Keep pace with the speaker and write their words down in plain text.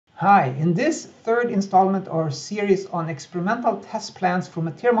Hi, in this third installment of our series on experimental test plans for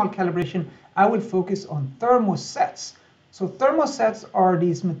material calibration, I will focus on thermosets. So thermosets are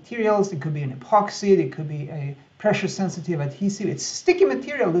these materials. It could be an epoxy, it could be a pressure-sensitive adhesive. It's sticky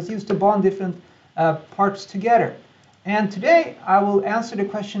material that's used to bond different parts together. And today I will answer the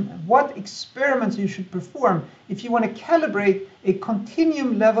question, what experiments you should perform if you want to calibrate a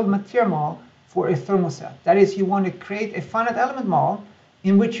continuum level material for a thermoset. That is, you want to create a finite element model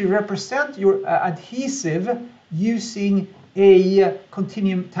in which you represent your adhesive using a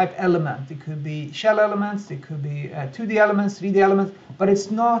continuum type element. It could be shell elements, it could be 2D elements, 3D elements, but it's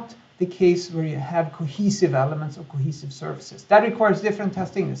not the case where you have cohesive elements or cohesive surfaces. That requires different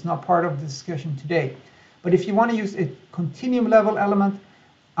testing. It's not part of the discussion today. But if you want to use a continuum level element,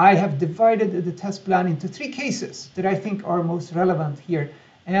 I have divided the test plan into 3 cases that I think are most relevant here.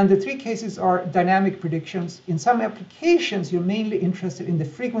 And the 3 cases are dynamic predictions. In some applications, you're mainly interested in the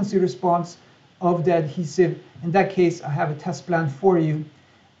frequency response of the adhesive. In that case, I have a test plan for you.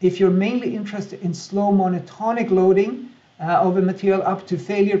 If you're mainly interested in slow monotonic loading of a material up to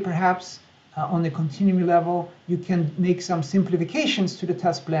failure, perhaps on the continuum level, you can make some simplifications to the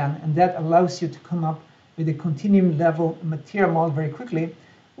test plan, and that allows you to come up with a continuum level material model very quickly.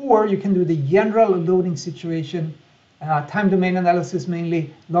 Or you can do the general loading situation, time domain analysis,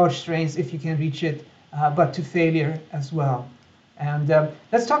 mainly large strains if you can reach it, but to failure as well. And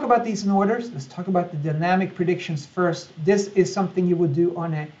let's talk about these in orders. Let's talk about the dynamic predictions first. This is something you would do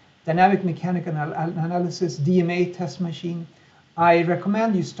on a dynamic mechanical analysis DMA test machine. I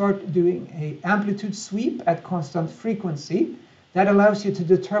recommend you start doing an amplitude sweep at constant frequency. That allows you to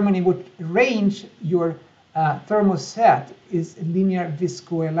determine in what range your thermoset is linear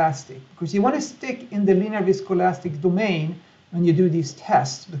viscoelastic, because you want to stick in the linear viscoelastic domain when you do these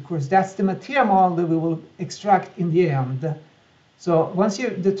tests, because that's the material model that we will extract in the end. So once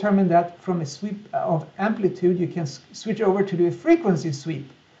you determine that from a sweep of amplitude, you can switch over to do a frequency sweep.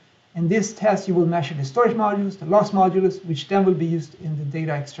 In this test, you will measure the storage modulus, the loss modulus, which then will be used in the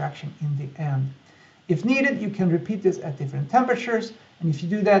data extraction in the end. If needed, you can repeat this at different temperatures. And if you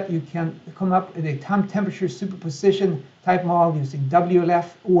do that, you can come up with a time temperature superposition type model using WLF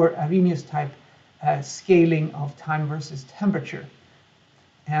or Arrhenius type scaling of time versus temperature.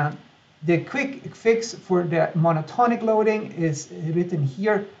 And the quick fix for the monotonic loading is written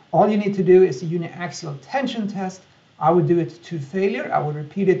here. All you need to do is a uniaxial tension test. I would do it to failure. I would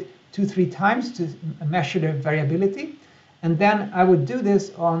repeat it 2-3 times to measure the variability. And then I would do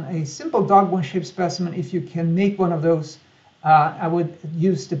this on a simple dog bone shaped specimen. If you can make one of those, I would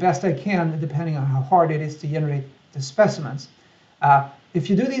use the best I can, depending on how hard it is to generate the specimens. If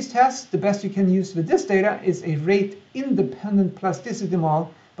you do these tests, the best you can use with this data is a rate-independent plasticity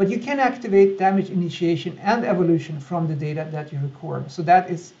model, but you can activate damage initiation and evolution from the data that you record. So that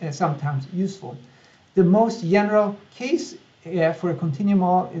is sometimes useful. The most general case for a continuum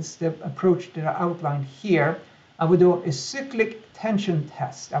model is the approach that I outlined here. I would do a cyclic tension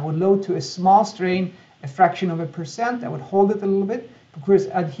test. I would load to a small strain, a fraction of a percent. I would hold it a little bit, because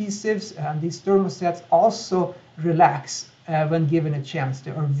adhesives and these thermosets also relax when given a chance. They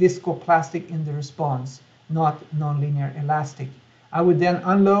are viscoplastic in the response, not nonlinear elastic. I would then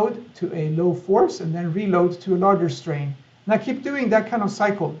unload to a low force and then reload to a larger strain. And I keep doing that kind of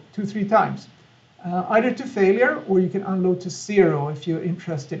cycle 2-3 times, either to failure, or you can unload to 0 if you're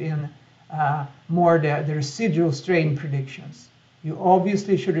interested in more the residual strain predictions. You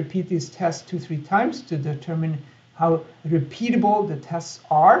obviously should repeat these tests 2-3 times to determine how repeatable the tests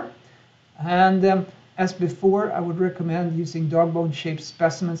are. And as before, I would recommend using dog bone shaped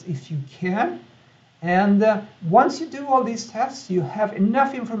specimens if you can. And once you do all these tests, you have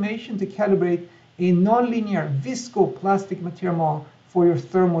enough information to calibrate a nonlinear viscoplastic material model for your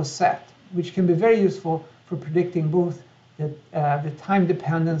thermoset, which can be very useful for predicting both the time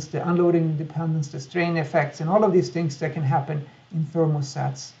dependence, the unloading dependence, the strain effects, and all of these things that can happen in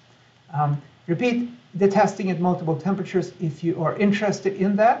thermosets. Repeat the testing at multiple temperatures if you are interested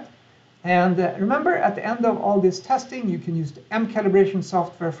in that. And remember, at the end of all this testing, you can use the calibration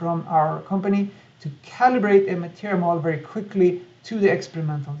software from our company to calibrate a material model very quickly to the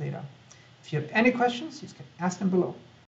experimental data. If you have any questions, you can ask them below.